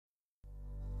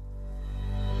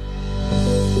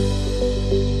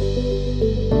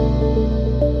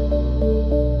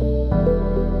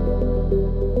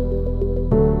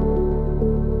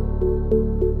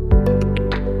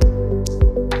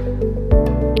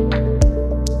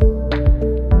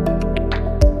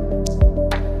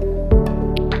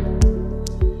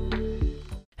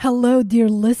Hello, dear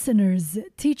listeners.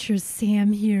 Teacher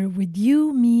Sam here with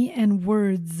You, Me, and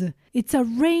Words. It's a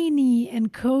rainy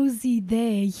and cozy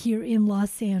day here in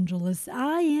Los Angeles.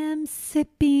 I am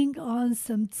sipping on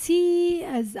some tea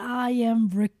as I am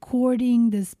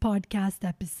recording this podcast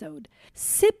episode.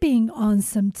 Sipping on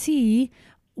some tea.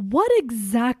 What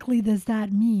exactly does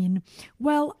that mean?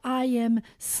 Well, I am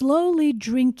slowly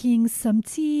drinking some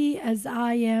tea as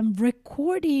I am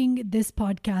recording this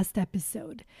podcast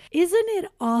episode. Isn't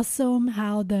it awesome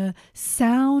how the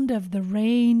sound of the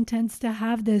rain tends to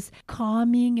have this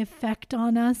calming effect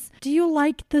on us? Do you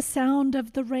like the sound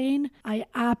of the rain? I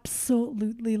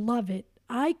absolutely love it.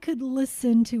 I could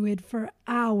listen to it for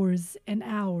hours and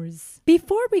hours.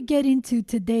 Before we get into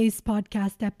today's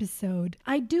podcast episode,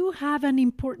 I do have an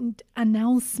important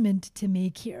announcement to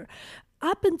make here.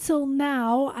 Up until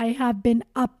now, I have been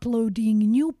uploading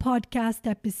new podcast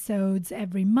episodes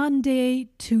every Monday,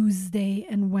 Tuesday,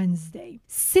 and Wednesday.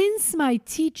 Since my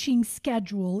teaching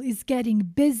schedule is getting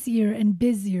busier and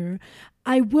busier,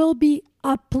 I will be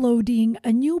uploading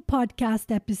a new podcast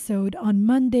episode on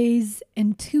Mondays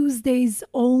and Tuesdays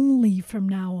only from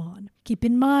now on. Keep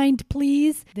in mind,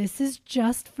 please, this is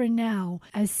just for now.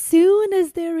 As soon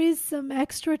as there is some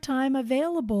extra time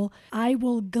available, I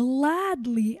will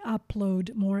gladly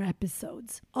upload more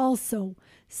episodes. Also,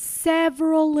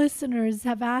 several listeners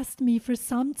have asked me for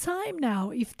some time now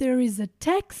if there is a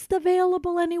text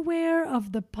available anywhere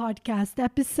of the podcast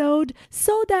episode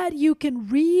so that you can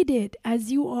read it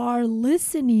as you are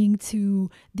listening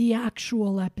to the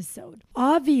actual episode.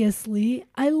 Obviously,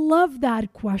 I love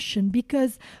that question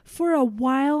because for a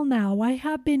while now, I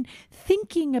have been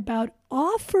thinking about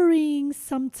offering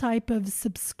some type of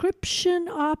subscription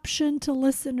option to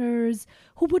listeners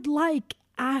who would like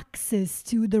access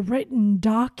to the written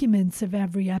documents of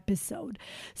every episode.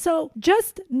 So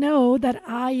just know that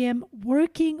I am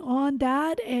working on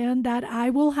that and that I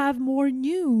will have more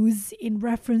news in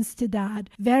reference to that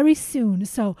very soon.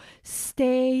 So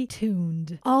stay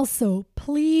tuned. Also,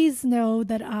 please know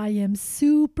that I am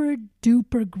super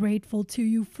duper grateful to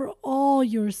you for all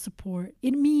your support.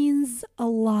 It means a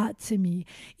lot to me.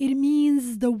 It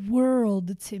means the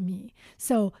world to me.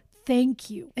 So thank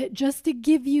you. Just to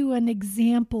give you an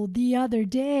example, the other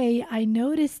day I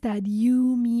noticed that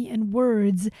You, Me, and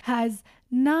Words has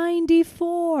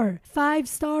 94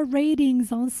 5-star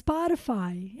ratings on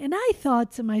Spotify. And I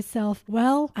thought to myself,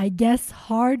 well, I guess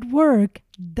hard work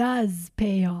does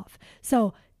pay off.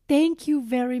 So thank you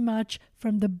very much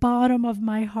from the bottom of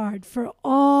my heart for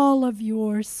all of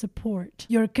your support.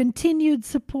 Your continued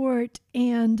support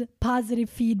and positive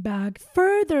feedback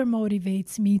further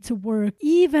motivates me to work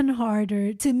even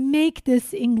harder to make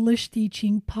this English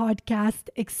teaching podcast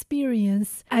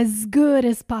experience as good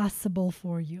as possible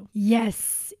for you.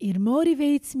 Yes, it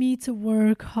motivates me to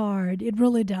work hard. It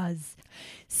really does.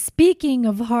 Speaking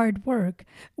of hard work,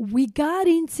 we got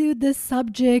into the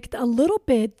subject a little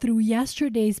bit through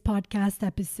yesterday's podcast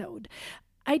episode.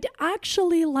 I'd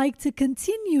actually like to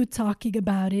continue talking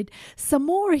about it some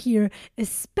more here,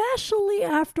 especially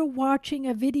after watching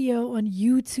a video on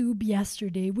YouTube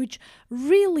yesterday, which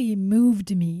really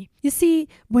moved me. You see,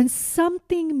 when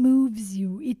something moves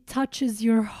you, it touches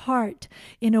your heart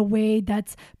in a way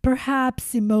that's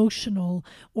perhaps emotional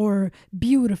or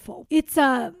beautiful. It's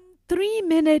a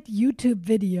 3-minute YouTube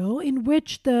video in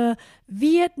which the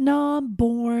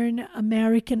Vietnam-born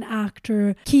American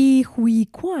actor Ke Huy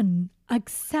Quan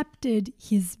accepted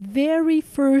his very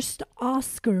first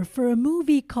Oscar for a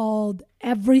movie called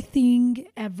Everything,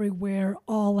 Everywhere,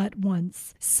 All at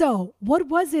Once. So, what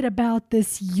was it about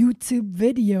this YouTube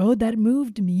video that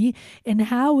moved me, and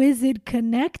how is it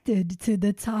connected to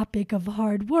the topic of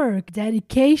hard work,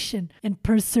 dedication, and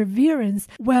perseverance?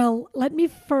 Well, let me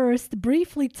first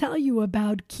briefly tell you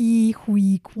about Ke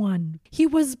Huy Quan. He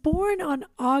was born on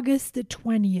August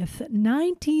 20th,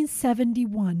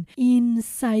 1971 in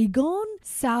Saigon,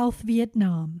 South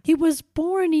Vietnam. He was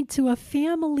born into a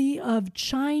family of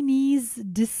Chinese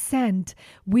descent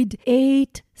with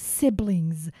 8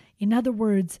 siblings. In other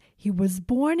words, he was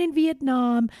born in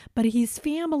Vietnam, but his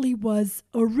family was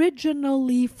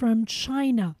originally from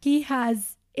China. He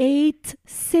has 8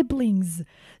 siblings.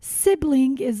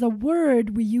 Sibling is a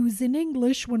word we use in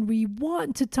English when we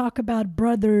want to talk about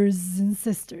brothers and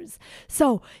sisters.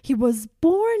 So he was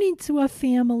born into a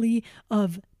family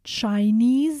of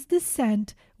Chinese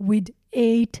descent with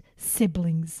 8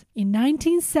 siblings. In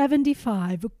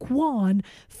 1975, Quan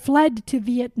fled to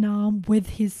Vietnam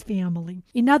with his family.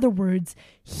 In other words,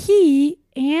 he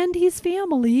and his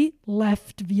family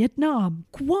left Vietnam.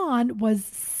 Quan was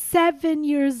 7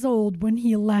 years old when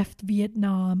he left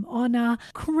Vietnam on a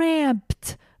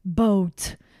cramped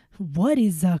boat. What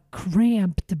is a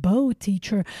cramped boat,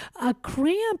 teacher? A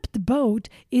cramped boat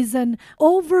is an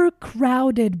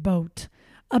overcrowded boat.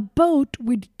 A boat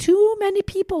with too many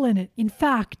people in it. In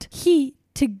fact, he,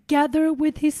 together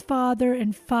with his father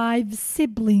and 5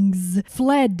 siblings,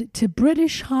 fled to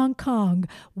British Hong Kong,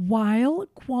 while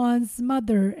Kwan's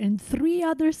mother and 3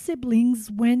 other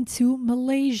siblings went to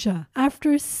Malaysia.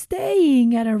 After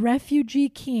staying at a refugee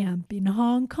camp in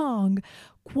Hong Kong,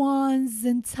 Kwan's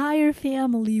entire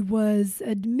family was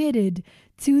admitted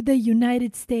to the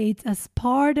United States as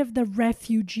part of the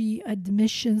refugee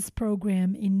admissions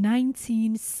program in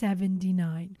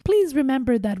 1979. Please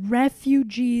remember that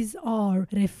refugees are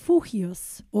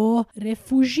refugios or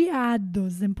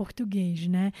refugiados em português,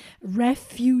 né?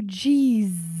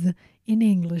 Refugees in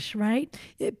English, right?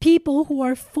 People who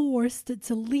are forced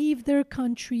to leave their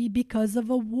country because of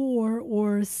a war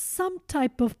or some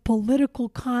type of political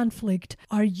conflict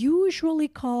are usually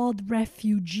called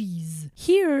refugees.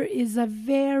 Here is a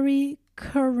very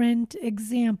current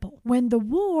example. When the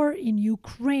war in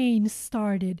Ukraine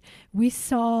started, we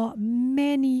saw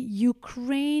many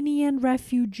Ukrainian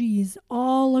refugees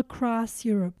all across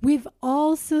Europe. We've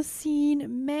also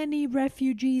seen many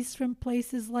refugees from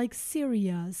places like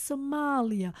Syria,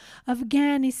 Somalia,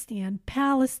 Afghanistan,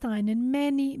 Palestine, and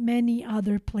many, many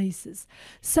other places.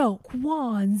 So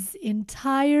Kwan's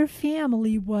entire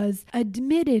family was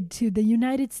admitted to the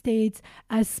United States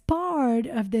as part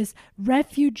of this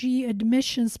refugee admissions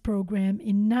program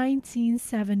in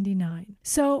 1979.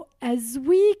 So, as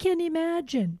we can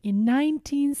imagine, in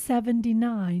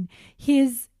 1979,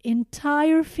 his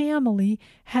entire family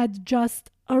had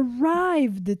just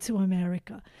arrived to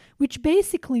America, which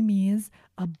basically means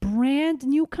a brand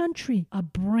new country, a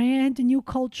brand new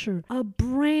culture, a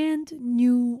brand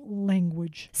new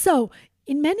language. So,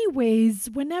 in many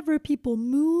ways, whenever people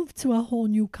move to a whole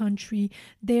new country,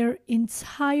 their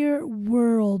entire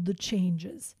world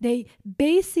changes. They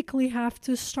basically have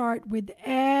to start with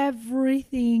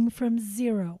everything from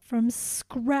zero, from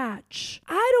scratch.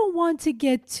 I don't want to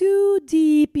get too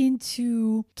deep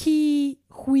into Ke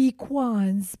Huy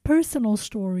Quan's personal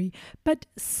story, but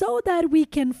so that we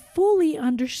can fully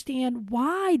understand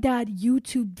why that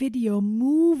YouTube video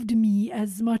moved me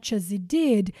as much as it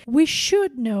did, we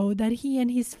should know that he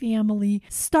and his family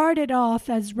started off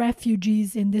as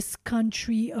refugees in this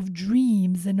country of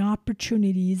dreams and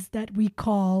opportunities that we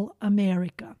call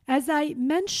America. As I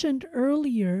mentioned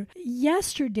earlier,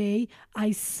 yesterday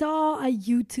I saw a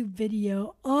YouTube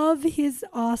video of his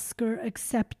Oscar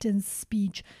acceptance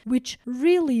speech, which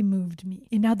really moved me.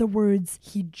 In other words,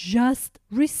 he just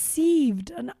received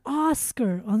an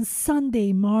Oscar on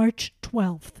Sunday, March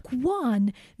 12th.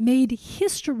 Kwan made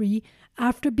history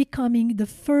after becoming the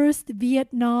first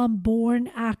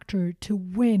Vietnam-born actor to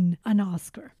win an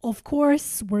Oscar. Of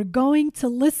course, we're going to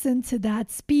listen to that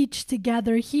speech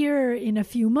together here in a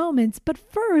few moments, but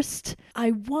first,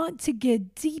 I want to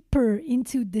get deeper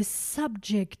into this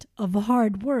subject of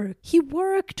hard work. He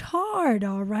worked hard,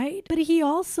 all right, but he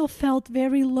also felt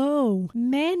very low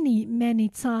many, many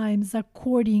times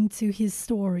according to his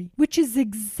story, which is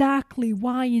exactly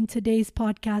why in today's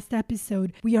podcast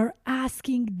episode, we are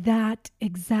asking that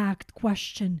exact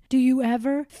question. Do you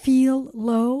ever feel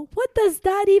low? What does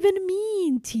that even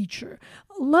mean, teacher?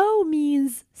 Low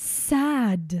means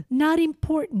sad, not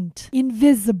important,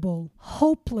 invisible,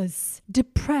 hopeless,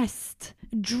 depressed,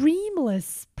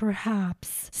 dreamless,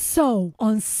 perhaps. So,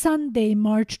 on Sunday,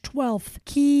 March 12th,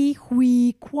 Ke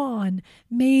Huy Quan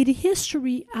made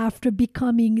history after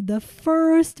becoming the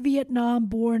first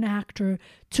Vietnam-born actor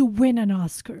to win an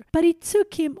Oscar. But it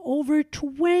took him over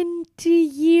 20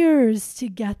 years to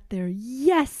get there.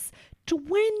 Yes,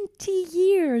 20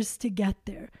 years to get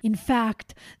there. In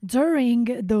fact, during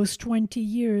those 20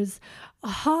 years,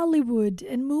 Hollywood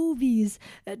and movies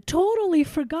totally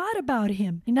forgot about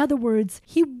him. In other words,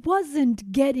 he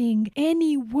wasn't getting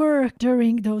any work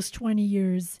during those 20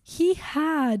 years. He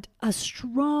had a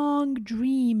strong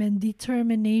dream and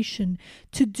determination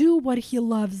to do what he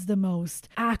loves the most,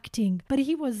 acting, but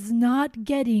he was not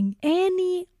getting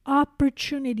any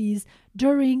opportunities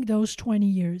during those 20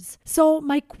 years. So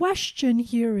my question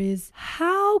here is,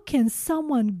 how can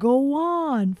someone go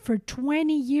on for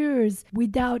 20 years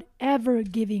without ever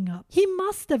giving up? He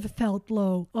must have felt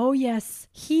low. Oh yes,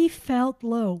 he felt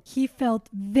low. He felt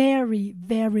very,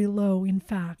 very low, in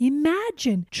fact.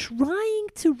 Imagine trying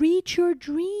to reach your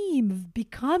dream of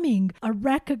becoming a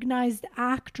recognized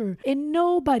actor. And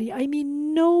nobody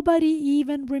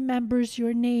even remembers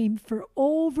your name for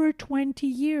over 20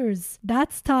 years.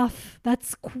 That's tough.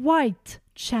 That's quite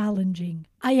challenging.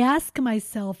 I ask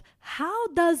myself, how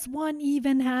does one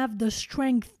even have the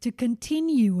strength to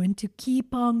continue and to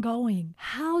keep on going?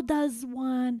 How does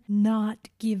one not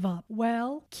give up?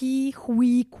 Well, Ke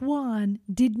Huy Quan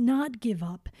did not give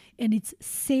up, and it's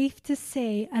safe to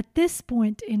say at this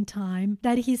point in time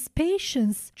that his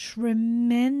patience,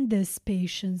 tremendous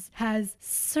patience, has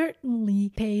certainly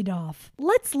paid off.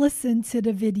 Let's listen to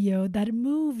the video that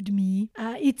moved me.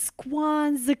 It's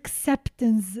Quan's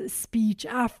acceptance speech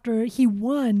after he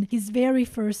won his very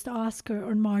first Oscar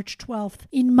on March 12th.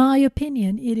 In my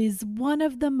opinion, it is one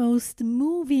of the most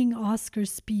moving Oscar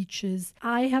speeches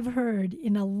I have heard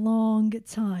in a long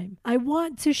time. I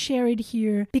want to share it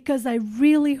here because I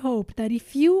really hope that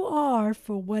if you are,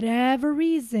 for whatever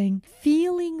reason,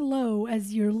 feeling low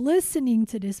as you're listening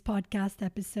to this podcast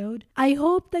episode, I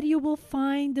hope that you will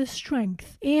find the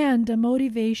strength and the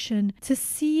motivation to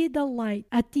see the light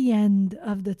at the end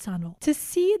of the tunnel. To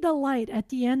see the light at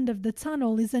the end of the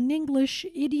tunnel is an English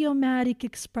idiomatic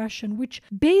expression which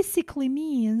basically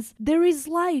means there is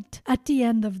light at the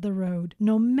end of the road,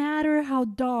 no matter how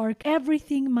dark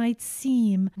everything might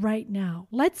seem right now.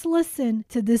 Let's listen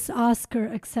to this Oscar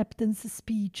acceptance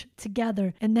speech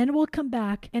together, and then we'll come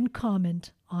back and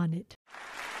comment on it.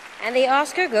 And the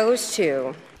Oscar goes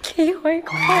to Ke Huy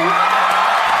Quan.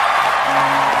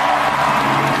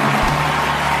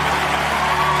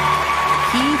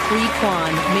 Ke Huy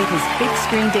Quan made his big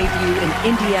screen debut in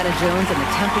Indiana Jones and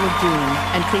the Temple of Doom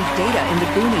and played Data in The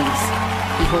Goonies.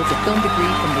 He holds a film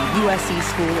degree from the USC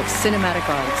School of Cinematic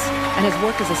Arts and has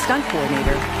worked as a stunt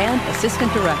coordinator and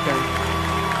assistant director.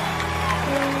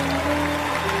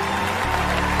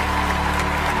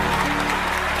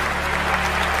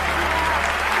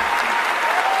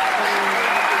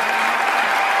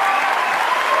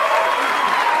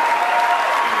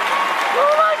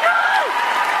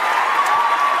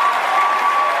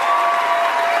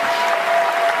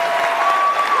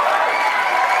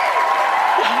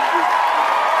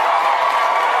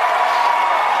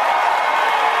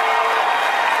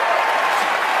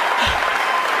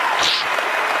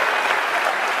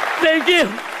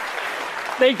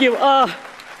 Thank you.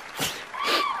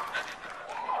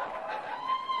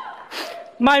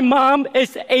 My mom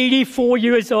is 84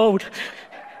 years old,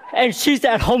 and she's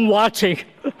at home watching.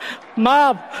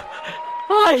 Mom,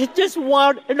 I just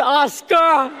won an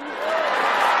Oscar.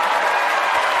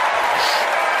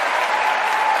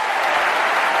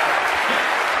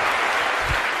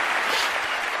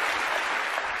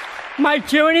 My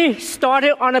journey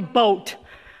started on a boat.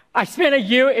 I spent a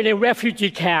year in a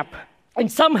refugee camp,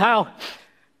 and somehow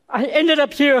I ended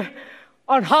up here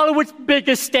on Hollywood's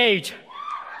biggest stage.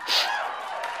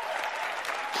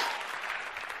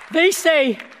 They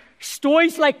say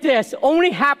stories like this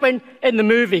only happen in the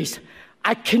movies.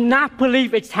 I cannot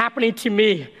believe it's happening to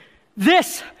me.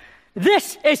 This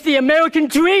is the American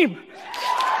dream.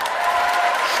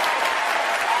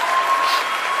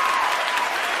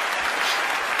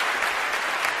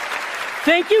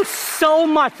 Thank you so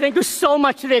much. Thank you so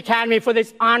much to the Academy for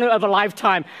this honor of a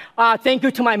lifetime. Thank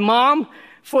you to my mom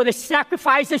for the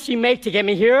sacrifices she made to get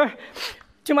me here.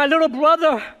 To my little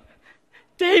brother,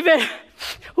 David,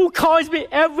 who calls me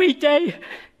every day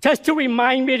just to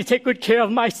remind me to take good care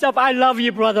of myself. I love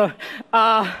you, brother.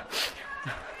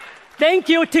 Thank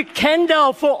you to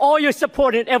Kendall for all your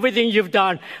support and everything you've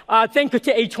done. Thank you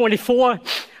to A24,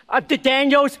 to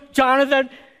Daniels, Jonathan,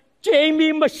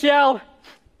 Jamie, Michelle,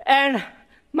 and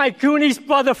my Goonies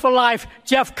brother for life,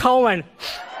 Jeff Cohen.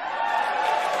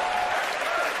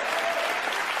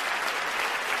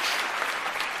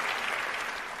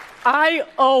 I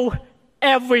owe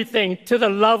everything to the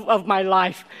love of my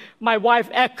life, my wife,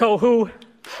 Echo, who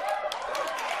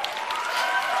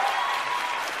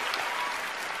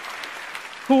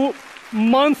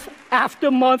month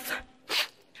after month,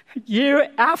 year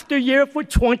after year for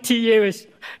 20 years,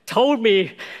 told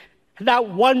me that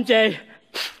one day,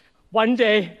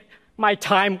 my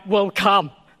time will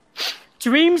come.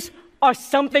 Dreams are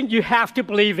something you have to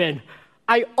believe in.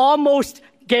 I almost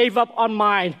gave up on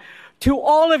mine. To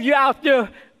all of you out there,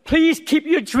 please keep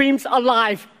your dreams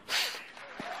alive.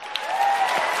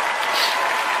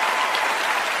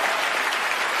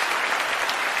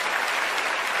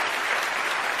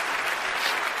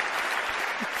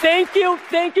 Thank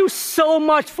you so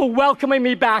much for welcoming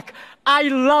me back. I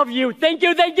love you. Thank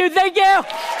you.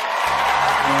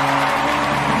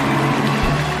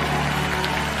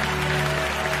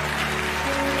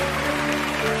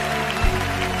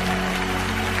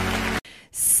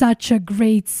 such a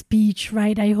great speech,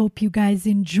 right? I hope you guys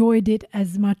enjoyed it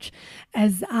as much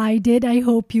as I did. I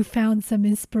hope you found some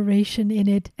inspiration in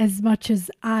it as much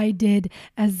as I did.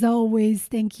 As always,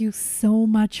 thank you so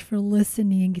much for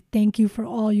listening. Thank you for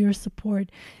all your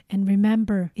support. And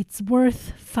remember, it's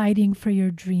worth fighting for your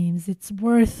dreams. It's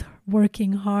worth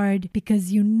working hard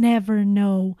because you never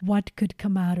know what could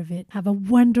come out of it. Have a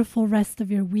wonderful rest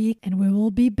of your week, and we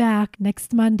will be back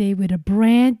next Monday with a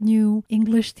brand new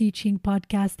English teaching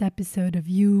podcast episode of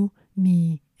You,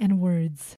 Me, and Words.